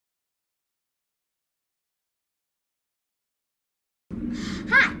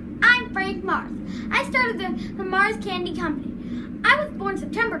Hi, I'm Frank Mars. I started the Mars Candy Company. I was born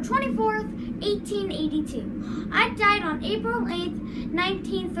September 24th, 1882. I died on April 8th,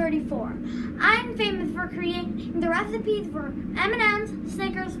 1934. I'm famous for creating the recipes for M&M's,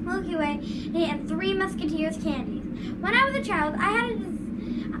 Snickers, Milky Way, and Three Musketeers candies. When I was a child, I had a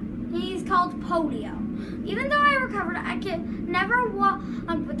disease called polio. Even though I recovered, I could never walk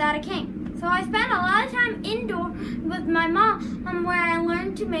without a cane. So I spent a lot of time indoors with my mom where I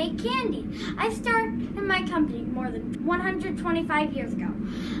learned to make candy. I started my company more than 125 years ago.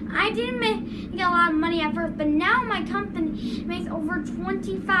 I didn't make a lot of money at first, but now my company makes over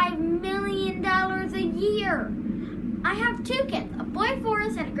 $25 million a year. I have two kids, a boy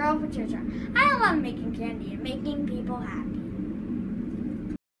Forrest and a girl Patricia. I love making candy and making people happy.